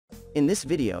In this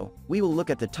video, we will look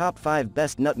at the top 5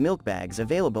 best nut milk bags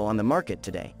available on the market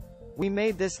today. We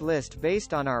made this list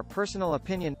based on our personal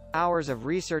opinion, hours of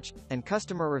research, and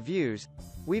customer reviews.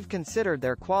 We've considered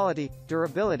their quality,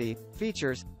 durability,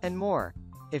 features, and more.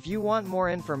 If you want more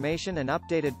information and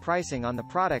updated pricing on the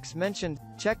products mentioned,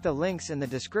 check the links in the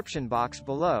description box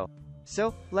below.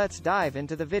 So, let's dive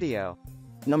into the video.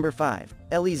 Number 5.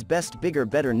 Ellie's Best Bigger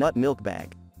Better Nut Milk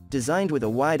Bag. Designed with a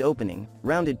wide opening,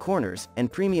 rounded corners, and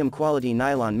premium quality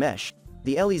nylon mesh,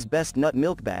 the Ellie's Best Nut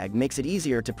Milk Bag makes it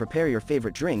easier to prepare your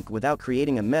favorite drink without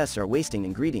creating a mess or wasting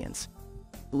ingredients.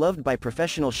 Loved by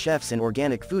professional chefs and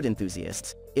organic food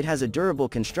enthusiasts, it has a durable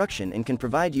construction and can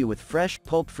provide you with fresh,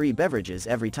 pulp-free beverages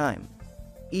every time.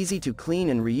 Easy to clean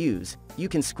and reuse, you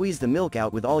can squeeze the milk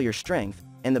out with all your strength,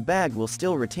 and the bag will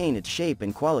still retain its shape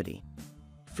and quality.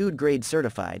 Food grade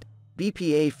certified,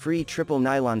 BPA-free triple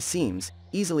nylon seams,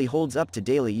 easily holds up to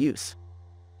daily use.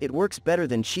 It works better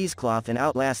than cheesecloth and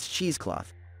outlasts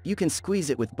cheesecloth. You can squeeze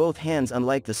it with both hands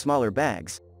unlike the smaller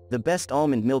bags. The best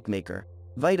almond milk maker,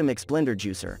 Vitamix blender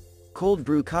juicer, cold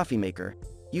brew coffee maker.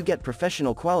 You get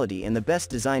professional quality and the best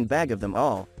designed bag of them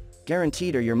all,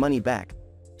 guaranteed or your money back.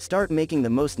 Start making the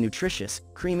most nutritious,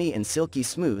 creamy and silky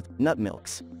smooth nut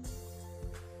milks.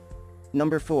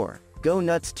 Number 4. Go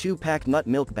Nuts 2-Pack Nut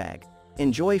Milk Bag.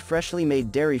 Enjoy freshly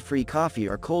made dairy-free coffee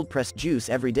or cold-pressed juice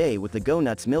every day with the Go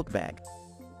Nuts Milk Bag.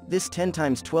 This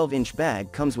 10x12-inch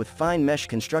bag comes with fine mesh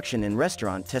construction and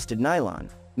restaurant-tested nylon,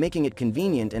 making it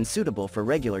convenient and suitable for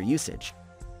regular usage.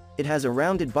 It has a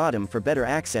rounded bottom for better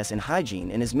access and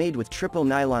hygiene and is made with triple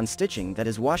nylon stitching that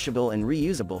is washable and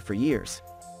reusable for years.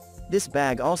 This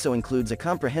bag also includes a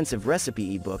comprehensive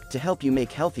recipe ebook to help you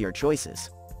make healthier choices.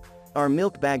 Our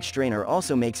milk bag strainer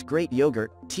also makes great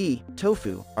yogurt, tea,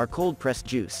 tofu, or cold-pressed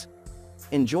juice.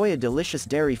 Enjoy a delicious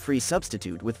dairy-free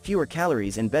substitute with fewer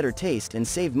calories and better taste, and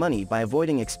save money by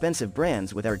avoiding expensive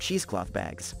brands with our cheesecloth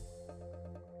bags.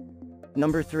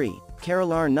 Number 3.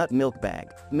 Carrollar Nut Milk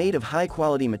Bag. Made of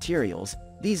high-quality materials,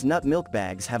 these nut milk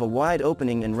bags have a wide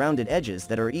opening and rounded edges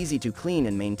that are easy to clean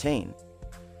and maintain.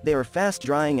 They are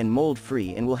fast-drying and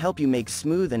mold-free and will help you make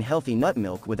smooth and healthy nut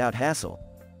milk without hassle.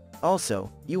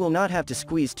 Also, you will not have to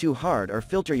squeeze too hard or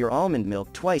filter your almond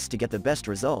milk twice to get the best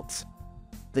results.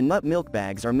 The nut milk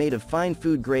bags are made of fine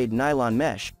food-grade nylon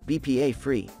mesh,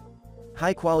 BPA-free.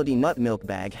 High-quality nut milk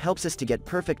bag helps us to get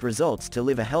perfect results to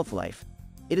live a health life.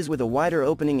 It is with a wider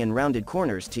opening and rounded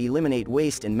corners to eliminate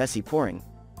waste and messy pouring.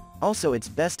 Also, its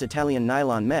best Italian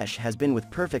nylon mesh has been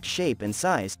with perfect shape and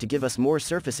size to give us more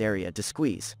surface area to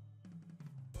squeeze.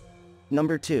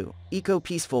 Number 2.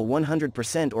 EcoPeaceful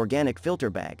 100% Organic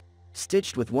Filter Bag.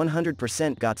 Stitched with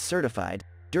 100% GOTS certified,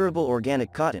 durable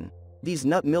organic cotton, these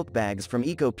nut milk bags from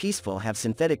EcoPeaceful have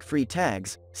synthetic-free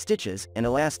tags, stitches, and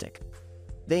elastic.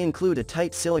 They include a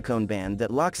tight silicone band that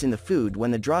locks in the food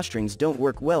when the drawstrings don't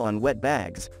work well on wet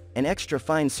bags, an extra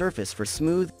fine surface for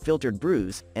smooth, filtered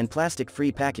brews, and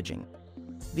plastic-free packaging.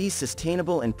 These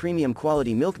sustainable and premium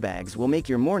quality milk bags will make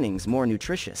your mornings more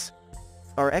nutritious.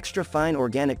 Our extra fine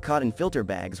organic cotton filter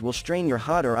bags will strain your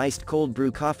hot or iced cold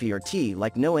brew coffee or tea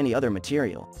like no any other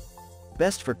material.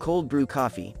 Best for cold brew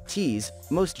coffee, teas,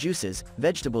 most juices,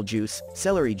 vegetable juice,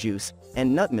 celery juice,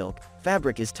 and nut milk.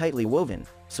 Fabric is tightly woven,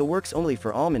 so works only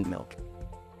for almond milk.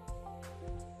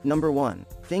 Number 1.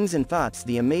 Things and Thoughts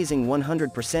The Amazing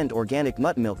 100% Organic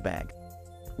Nut Milk Bag.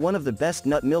 One of the best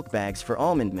nut milk bags for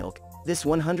almond milk, this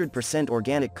 100%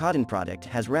 organic cotton product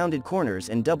has rounded corners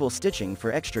and double stitching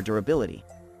for extra durability.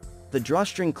 The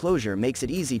drawstring closure makes it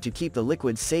easy to keep the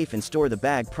liquids safe and store the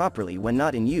bag properly when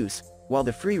not in use, while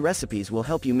the free recipes will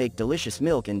help you make delicious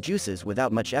milk and juices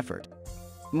without much effort.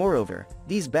 Moreover,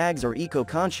 these bags are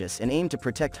eco-conscious and aim to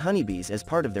protect honeybees as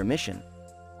part of their mission.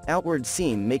 Outward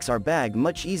seam makes our bag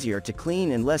much easier to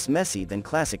clean and less messy than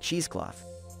classic cheesecloth.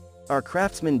 Our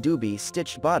Craftsman doobie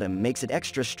stitched bottom makes it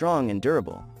extra strong and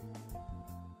durable.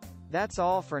 That's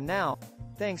all for now.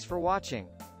 Thanks for watching.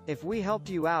 If we helped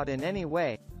you out in any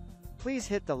way, please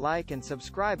hit the like and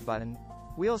subscribe button.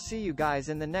 We'll see you guys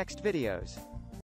in the next videos.